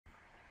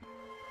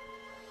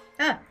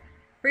Ah,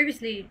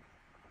 previously.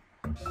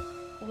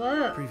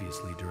 What?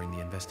 Previously, during the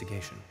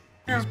investigation,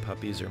 Oh. these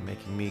puppies are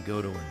making me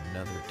go to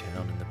another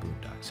town in the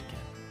boondocks again.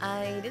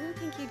 I didn't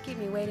think you'd keep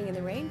me waiting in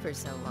the rain for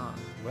so long.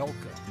 Welcome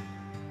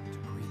to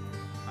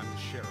Greenville. I'm the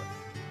sheriff,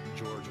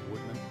 George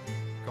Woodman.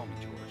 Call me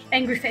George.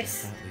 Angry There's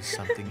face. definitely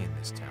something in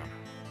this town.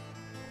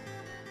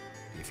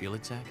 Do you feel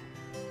it, Zach?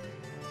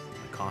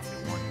 My coffee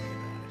warned me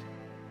about it.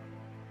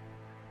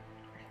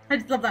 I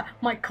just love that.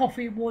 My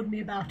coffee warned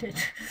me about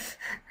it.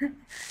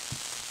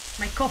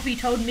 My coffee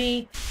told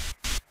me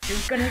you're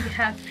gonna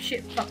have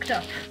shit fucked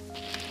up.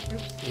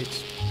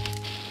 It's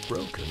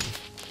broken.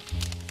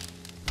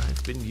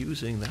 I've been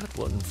using that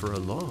one for a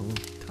long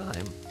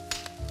time.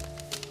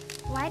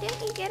 Why didn't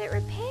you get it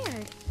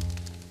repaired?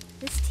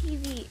 This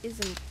TV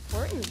is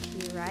important to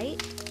you, right?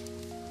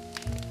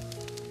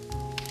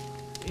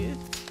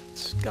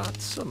 It's got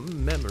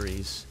some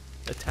memories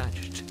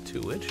attached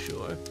to it,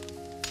 sure.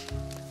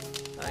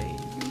 I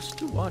used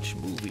to watch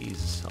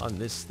movies on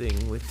this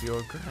thing with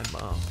your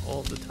grandma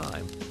all the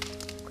time.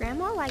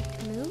 Grandma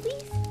liked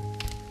movies?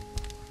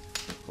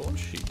 Of course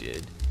she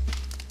did.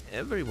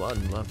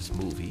 Everyone loves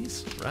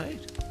movies,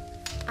 right?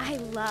 I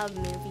love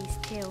movies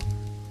too.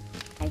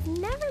 I've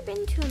never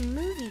been to a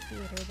movie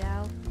theater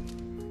though.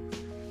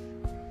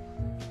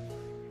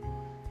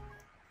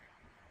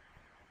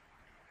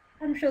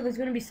 I'm sure there's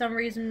gonna be some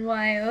reason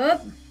why. Oh,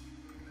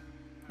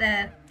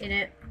 they're in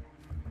it.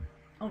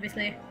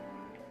 Obviously.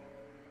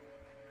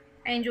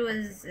 Angel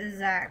is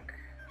Zach.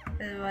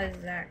 Why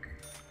is Zach?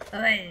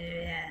 Oh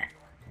yeah.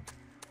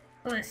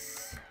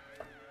 This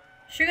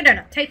sugar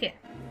donut. Take it.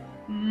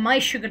 My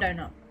sugar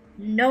donut.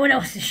 No one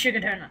else's sugar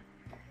donut.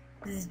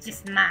 This is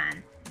just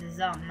mine. This is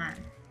all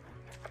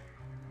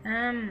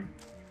mine.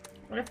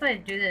 What if I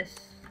do this?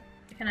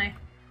 Can I?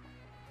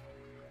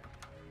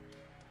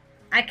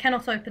 I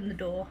cannot open the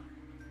door.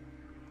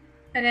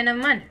 Okay, never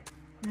mind.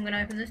 I'm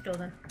gonna open this door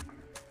then.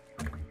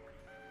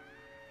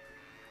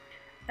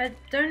 I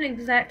don't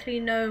exactly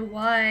know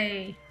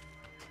why.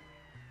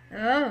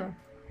 Oh.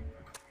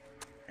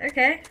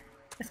 Okay.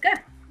 Let's go.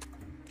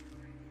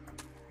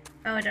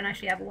 Oh, I don't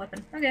actually have a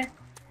weapon. Okay.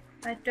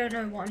 I don't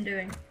know what I'm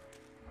doing.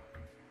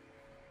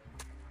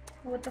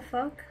 What the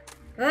fuck?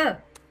 Oh!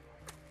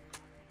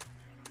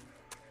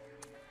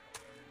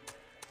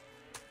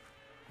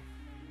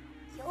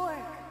 York!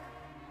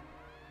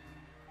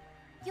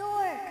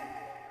 York!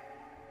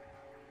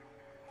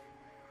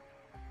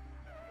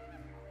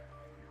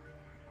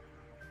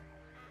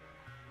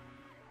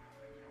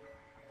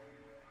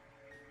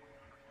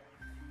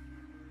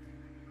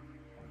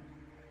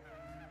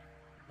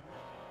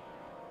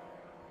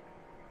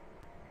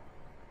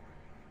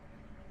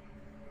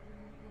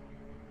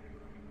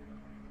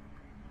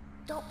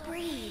 Don't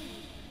breathe.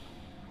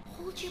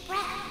 Hold your breath.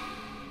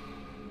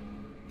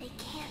 They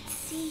can't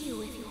see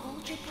you if you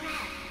hold your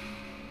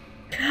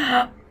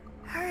breath.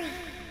 Hurry.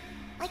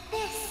 Like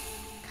this.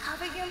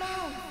 Cover your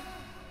mouth.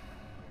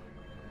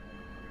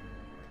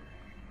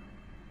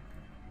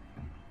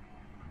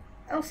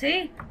 Oh,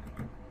 see?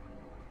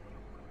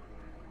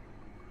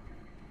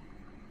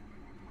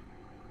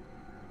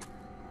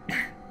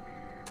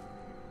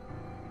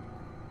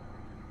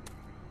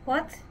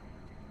 What?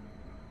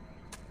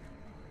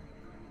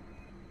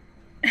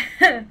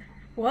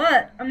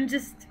 What? I'm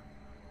just...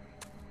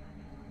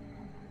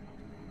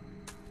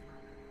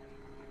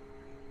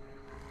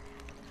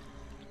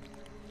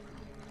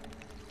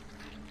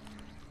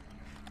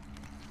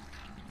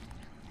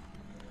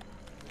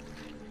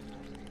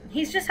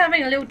 He's just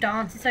having a little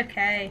dance, it's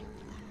okay.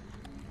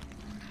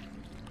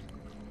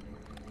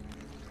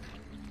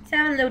 He's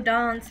having a little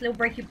dance, a little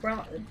breaky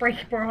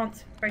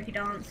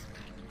dance.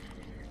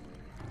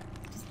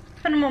 Just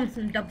put him on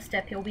some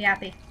dubstep, he'll be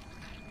happy.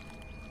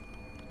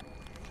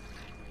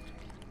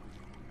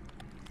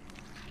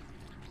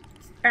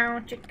 Bow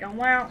chicka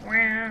wow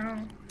wow.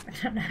 I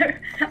don't know.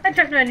 I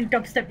don't know any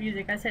dubstep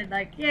music. I said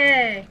like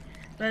yay,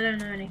 but I don't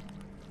know any.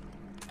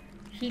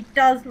 He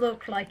does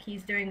look like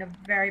he's doing a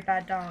very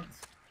bad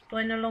dance. Do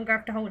I no longer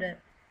have to hold it?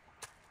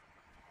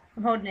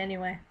 I'm holding it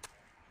anyway.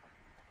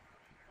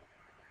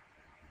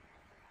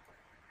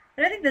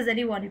 I don't think there's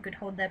anyone who could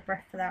hold their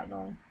breath for that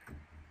long.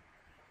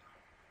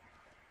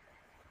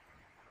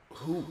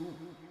 Who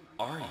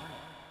are you?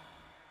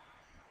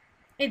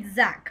 It's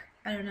Zach.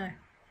 I don't know.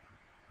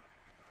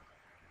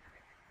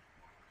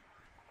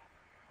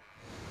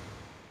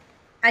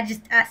 I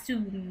just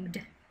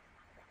assumed.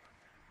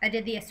 I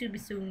did the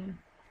assume.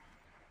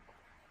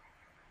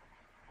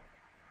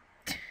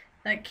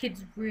 That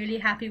kid's really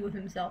happy with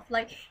himself.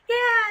 Like, yeah,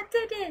 I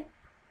did it.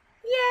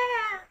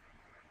 Yeah.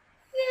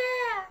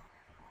 Yeah.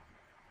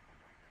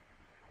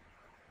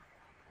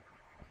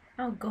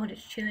 Oh god,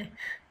 it's chilly.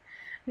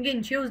 I'm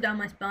getting chills down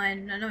my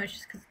spine. I know it's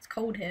just because it's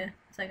cold here.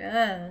 It's like,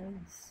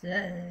 it's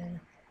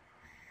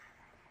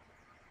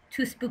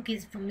too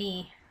spookies for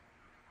me.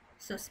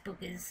 So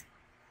spookies.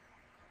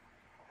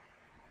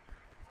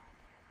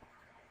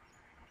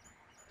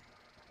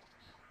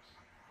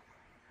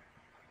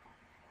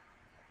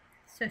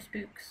 So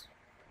spooks.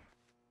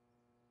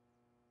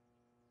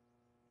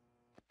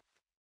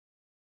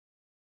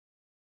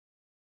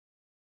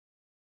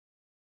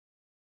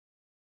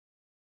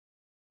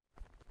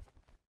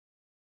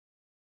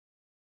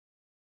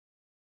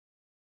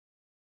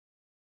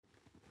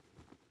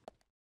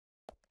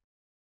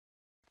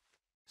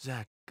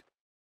 Zach,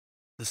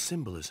 the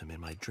symbolism in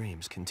my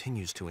dreams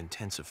continues to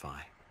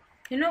intensify.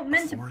 You're not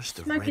meant to forest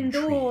of smoke red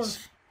indoors.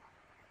 trees,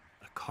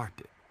 a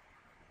carpet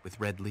with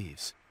red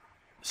leaves,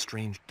 a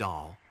strange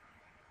doll,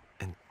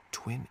 and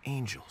twin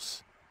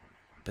angels.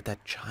 But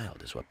that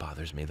child is what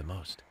bothers me the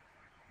most.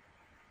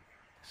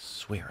 I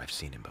swear I've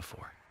seen him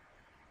before.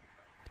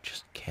 I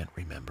just can't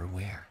remember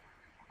where.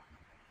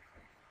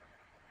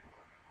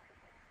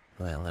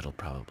 Well, it'll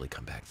probably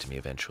come back to me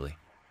eventually.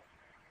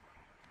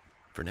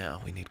 For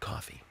now, we need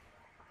coffee.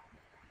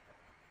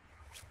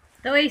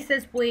 The way he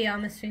says we,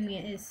 I'm assuming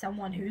it is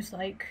someone who's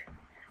like...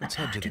 Let's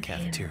head to the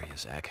cafeteria,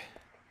 Zach.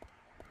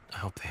 I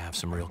hope they have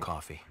some real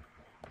coffee.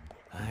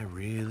 I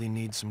really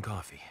need some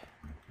coffee.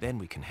 Then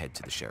we can head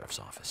to the sheriff's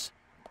office.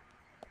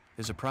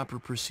 There's a proper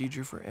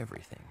procedure for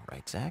everything,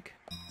 right, Zach?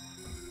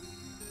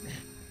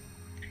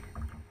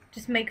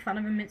 Just make fun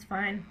of him, it's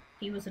fine.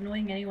 He was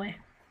annoying anyway.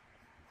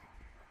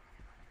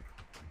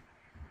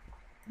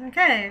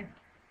 Okay,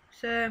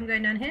 so I'm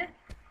going down here,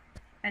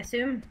 I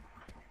assume.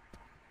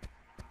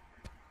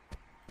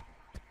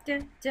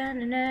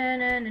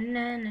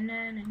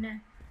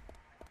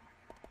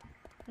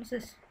 What's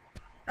this?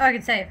 Oh, I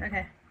can save,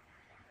 okay.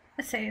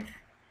 Let's save.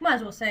 Might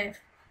as well save.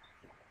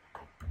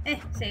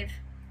 Save.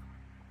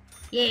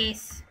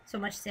 Yes, so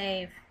much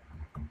save.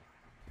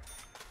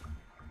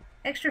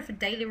 Extra for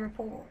daily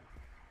report.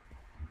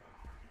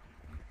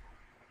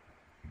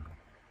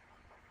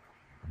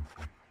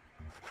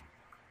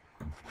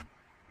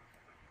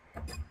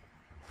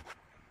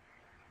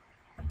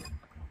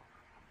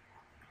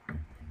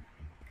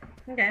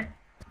 Okay.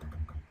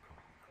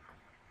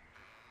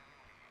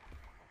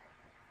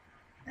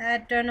 I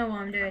don't know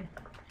what I'm doing.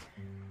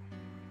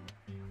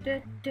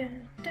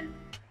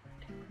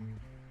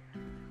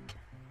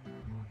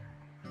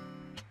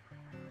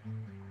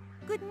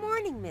 Good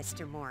morning,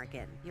 Mr.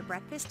 Morgan. Your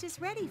breakfast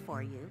is ready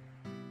for you.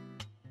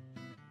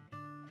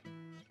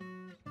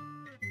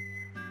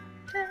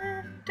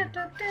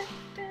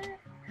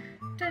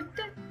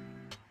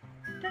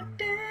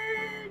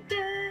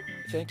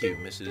 Thank you,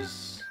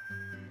 Mrs.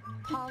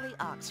 Polly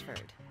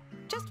Oxford.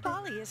 Just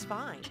Polly is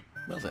fine.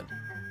 Well then.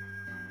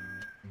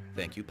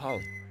 Thank you,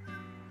 Polly.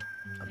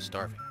 I'm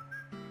starving.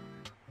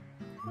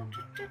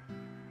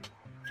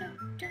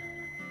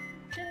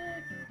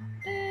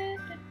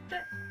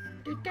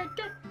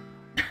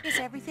 Is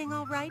everything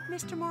all right,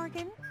 Mr.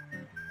 Morgan?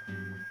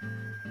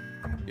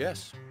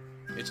 Yes,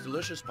 it's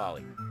delicious,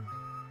 Polly.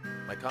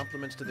 My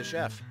compliments to the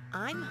chef.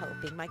 I'm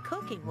hoping my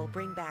cooking will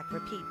bring back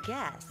repeat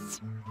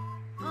guests.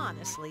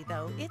 Honestly,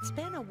 though, it's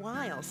been a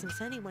while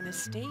since anyone has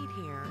stayed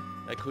here.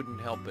 I couldn't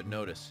help but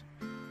notice.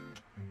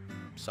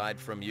 Aside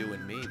from you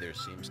and me, there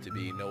seems to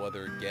be no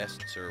other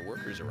guests or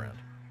workers around.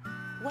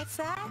 What's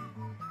that?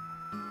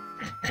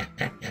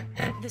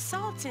 The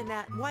salt's in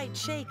that white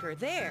shaker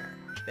there.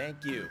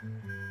 Thank you.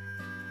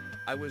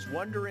 I was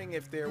wondering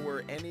if there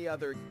were any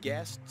other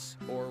guests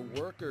or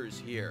workers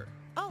here.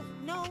 Oh,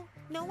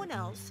 no one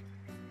else.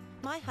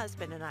 My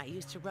husband and I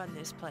used to run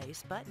this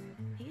place, but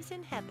he's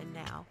in heaven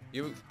now.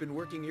 You've been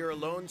working here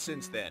alone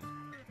since then.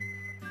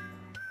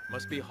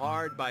 Must be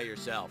hard by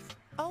yourself.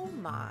 Oh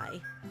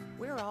my,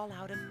 we're all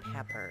out of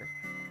pepper.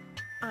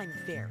 I'm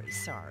very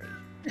sorry.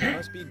 It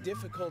must be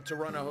difficult to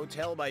run a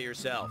hotel by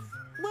yourself.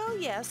 Well,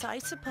 yes, I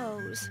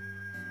suppose.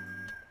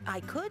 I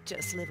could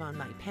just live on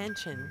my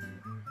pension.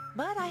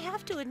 But I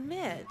have to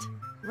admit,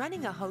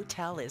 running a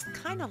hotel is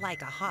kind of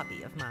like a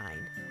hobby of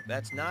mine.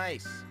 That's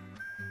nice.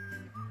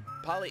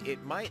 Polly,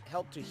 it might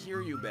help to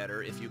hear you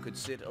better if you could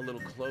sit a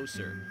little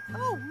closer.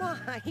 Oh my,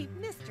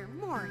 Mr.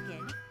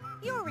 Morgan,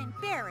 you're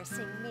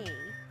embarrassing me.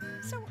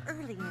 So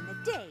early in the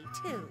day,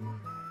 too.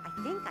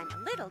 I think I'm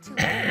a little too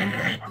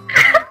early.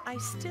 I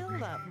still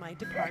love my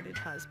departed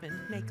husband.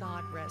 May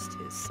God rest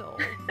his soul.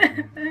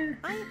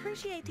 I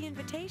appreciate the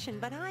invitation,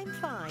 but I'm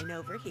fine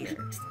over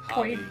here.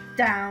 Point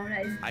down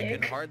at his dick. I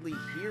can hardly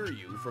hear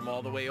you from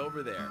all the way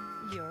over there.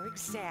 You're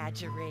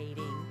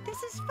exaggerating.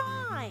 This is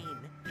fine.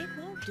 It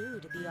won't do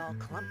to be all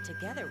clumped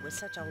together with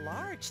such a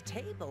large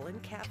table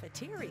and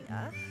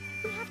cafeteria.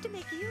 We have to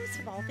make use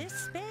of all this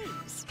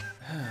space.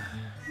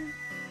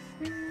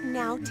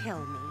 Now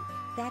tell me,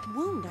 that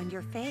wound on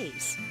your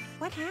face,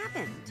 what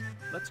happened?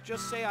 Let's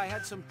just say I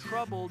had some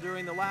trouble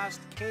during the last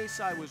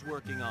case I was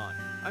working on.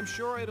 I'm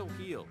sure it'll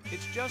heal.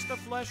 It's just a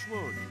flesh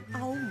wound.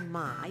 Oh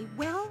my,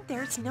 well,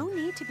 there's no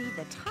need to be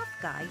the tough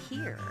guy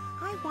here.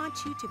 I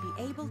want you to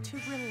be able to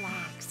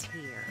relax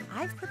here.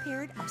 I've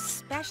prepared a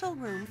special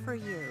room for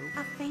you.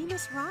 A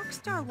famous rock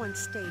star once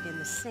stayed in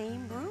the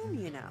same room,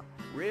 you know.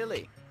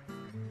 Really?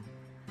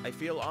 I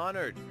feel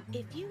honored.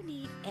 If you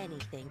need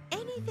anything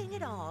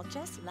at all,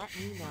 just let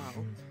me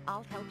know.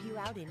 I'll help you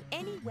out in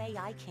any way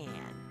I can.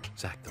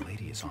 Zach, the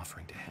lady is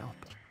offering to help.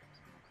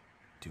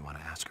 Do you want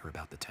to ask her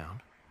about the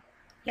town?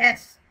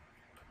 Yes.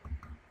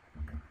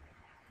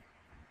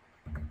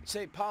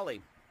 Say,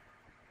 Polly,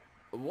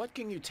 what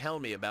can you tell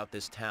me about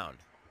this town?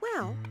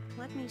 Well,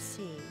 let me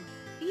see.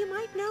 You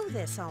might know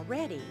this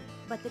already,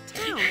 but the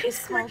town is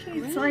called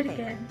Scratching his side Greenvale.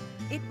 again.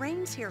 It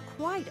rains here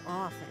quite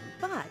often,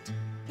 but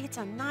It's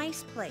a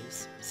nice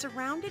place,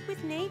 surrounded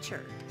with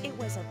nature. It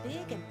was a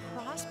big and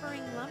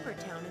prospering lumber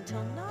town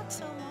until not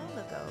so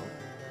long ago.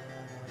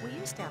 We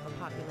used to have a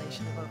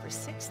population of over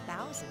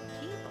 6,000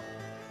 people.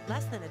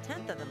 Less than a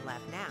tenth of them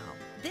left now.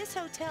 This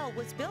hotel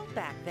was built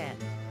back then.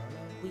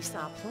 We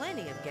saw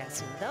plenty of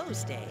guests in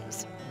those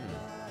days.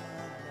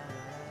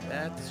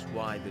 That's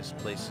why this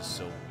place is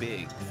so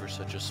big for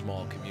such a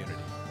small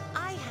community.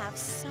 I have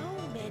so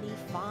many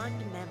fond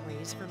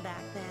memories from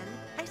back then.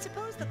 I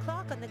suppose the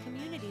clock on the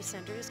community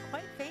center is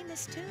quite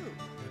famous too.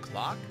 The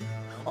clock?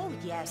 Oh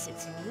yes,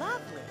 it's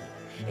lovely.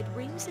 It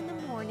rings in the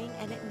morning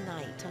and at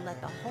night to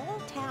let the whole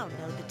town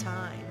know the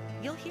time.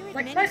 You'll hear it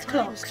Like many most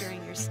times clocks.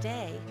 during your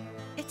stay.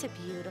 It's a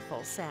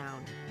beautiful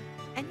sound.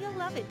 And you'll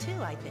love it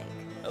too, I think.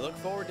 I look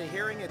forward to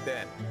hearing it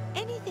then.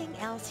 Anything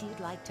else you'd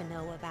like to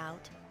know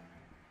about?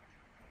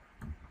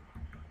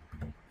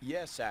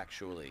 Yes,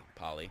 actually,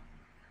 Polly.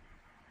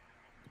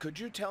 Could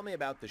you tell me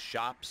about the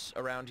shops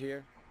around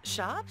here?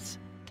 Shops?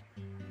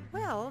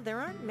 Well, there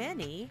aren't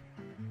many.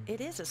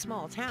 It is a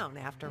small town,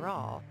 after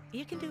all.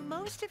 You can do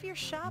most of your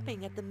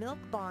shopping at the Milk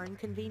Barn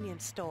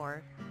convenience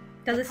store.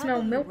 Does The it smell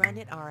couple who milk? run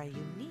it are a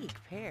unique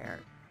pair.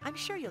 I'm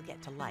sure you'll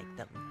get to like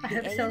them. I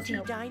hope it sells The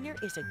milk. A&T Diner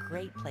is a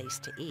great place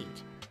to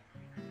eat.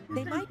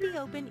 They might be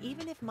open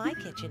even if my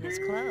kitchen is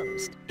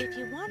closed. If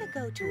you want to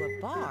go to a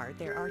bar,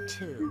 there are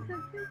two.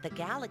 The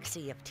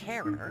Galaxy of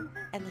Terror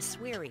and the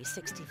Sweary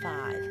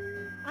 65.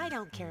 I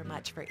don't care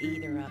much for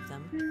either of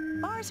them.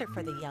 Bars are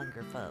for the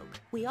younger folk.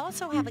 We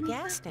also have a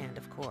gas stand,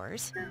 of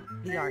course,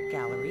 the art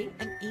gallery,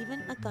 and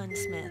even a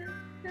gunsmith.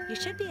 You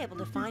should be able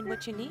to find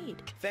what you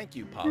need. Thank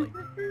you, Polly.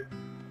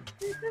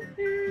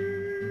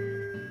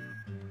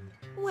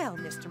 Well,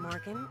 Mr.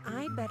 Morgan,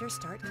 I'd better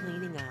start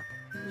cleaning up.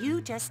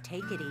 You just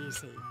take it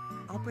easy.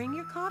 I'll bring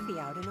your coffee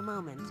out in a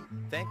moment.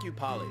 Thank you,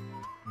 Polly.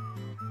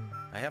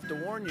 I have to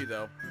warn you,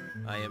 though,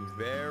 I am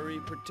very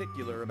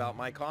particular about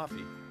my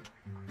coffee.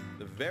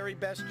 The very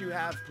best you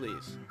have,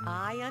 please.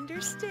 I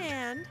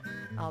understand.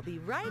 I'll be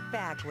right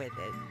back with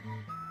it.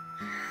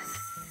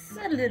 It's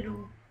a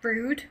little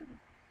rude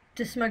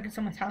to smoke in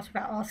someone's house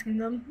without asking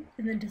them,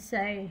 and then to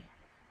say,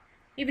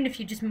 even if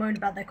you just moan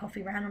about their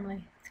coffee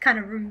randomly, it's kind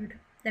of rude.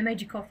 They made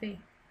you coffee.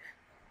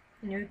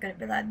 And you're gonna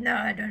be like, no,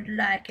 I don't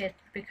like it.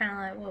 Be kind of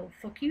like, well,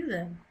 fuck you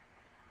then.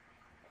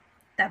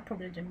 That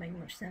probably didn't make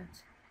much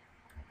sense.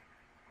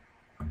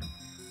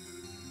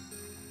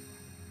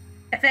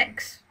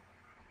 FX.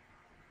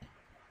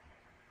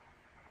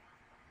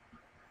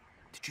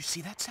 Did you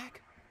see that,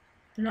 Zach?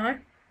 No?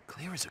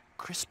 Clear as a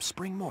crisp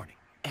spring morning.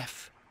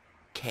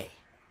 F.K.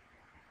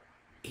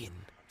 in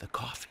the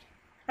coffee.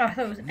 Oh, I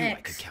thought it was Knew I could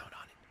X. count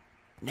on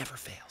it. Never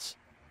fails.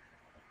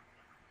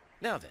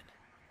 Now then,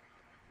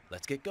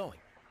 let's get going.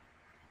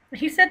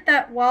 He said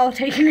that while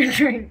taking a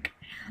drink.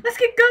 Let's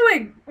get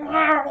going!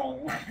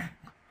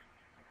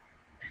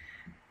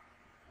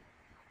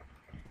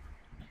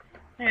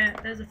 Yeah,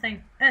 there's a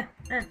thing. I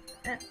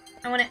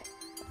want it.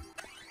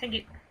 Thank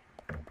you.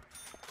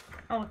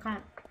 Oh, I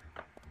can't.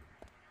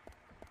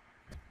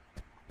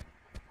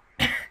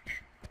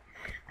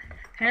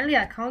 Apparently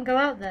I can't go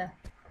out there.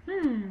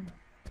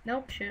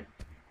 Nope, shit.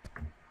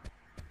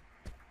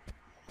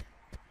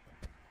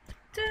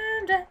 Da,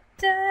 da,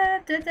 da,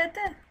 da, da,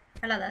 da.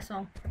 I like that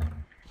song.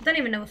 I don't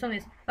even know what song it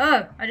is.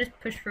 Oh, I just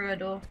pushed through a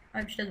door. I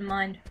hope she doesn't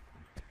mind.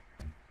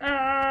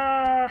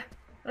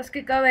 Let's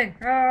get going.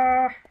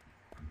 Oh,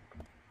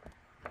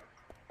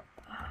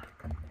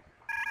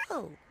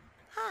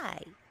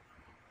 hi.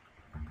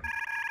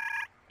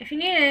 If you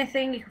need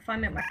anything, you can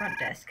find me at my front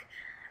desk.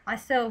 I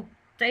sell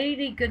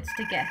daily goods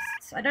to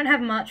guests. I don't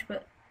have much,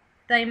 but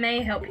they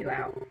may help you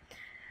out.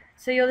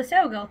 So you're the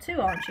sale girl too,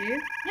 aren't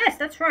you? Yes,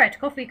 that's right.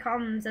 Coffee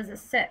comes as a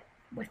set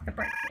with the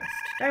breakfast.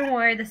 Don't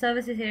worry, the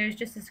service here is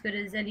just as good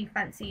as any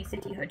fancy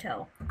city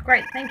hotel.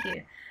 Great, thank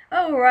you.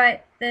 Oh,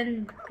 right,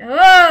 then...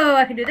 Oh,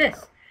 I can do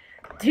this.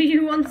 Do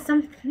you want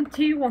something?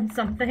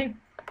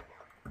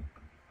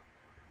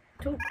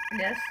 Talk, I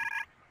guess.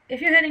 If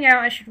you're heading out,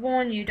 I should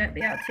warn you, don't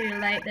be out too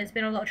late. There's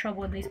been a lot of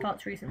trouble in these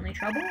parts recently.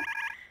 Trouble?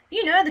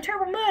 You know, the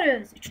terrible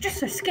murders. It's just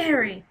so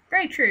scary.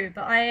 Very true,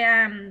 but I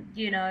am,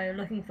 you know,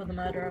 looking for the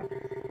murderer.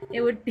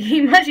 It would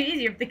be much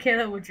easier if the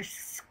killer would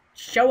just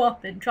show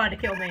up and try to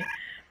kill me.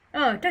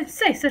 Oh, don't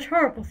say such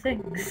horrible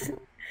things.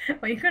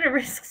 Well, you're gonna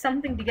risk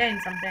something to gain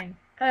something.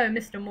 Oh,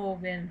 Mr.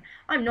 Morgan,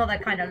 I'm not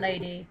that kind of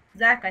lady.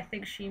 Zach, I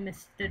think she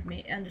understood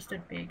me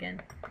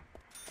again.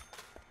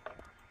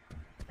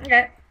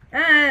 Okay.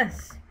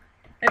 Yes.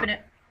 Open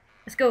it.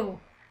 Let's go.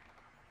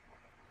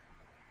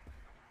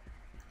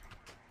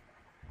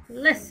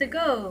 Let's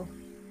go.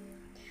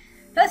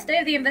 First day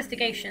of the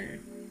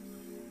investigation.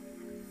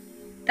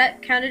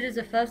 That counted as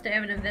the first day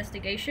of an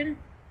investigation?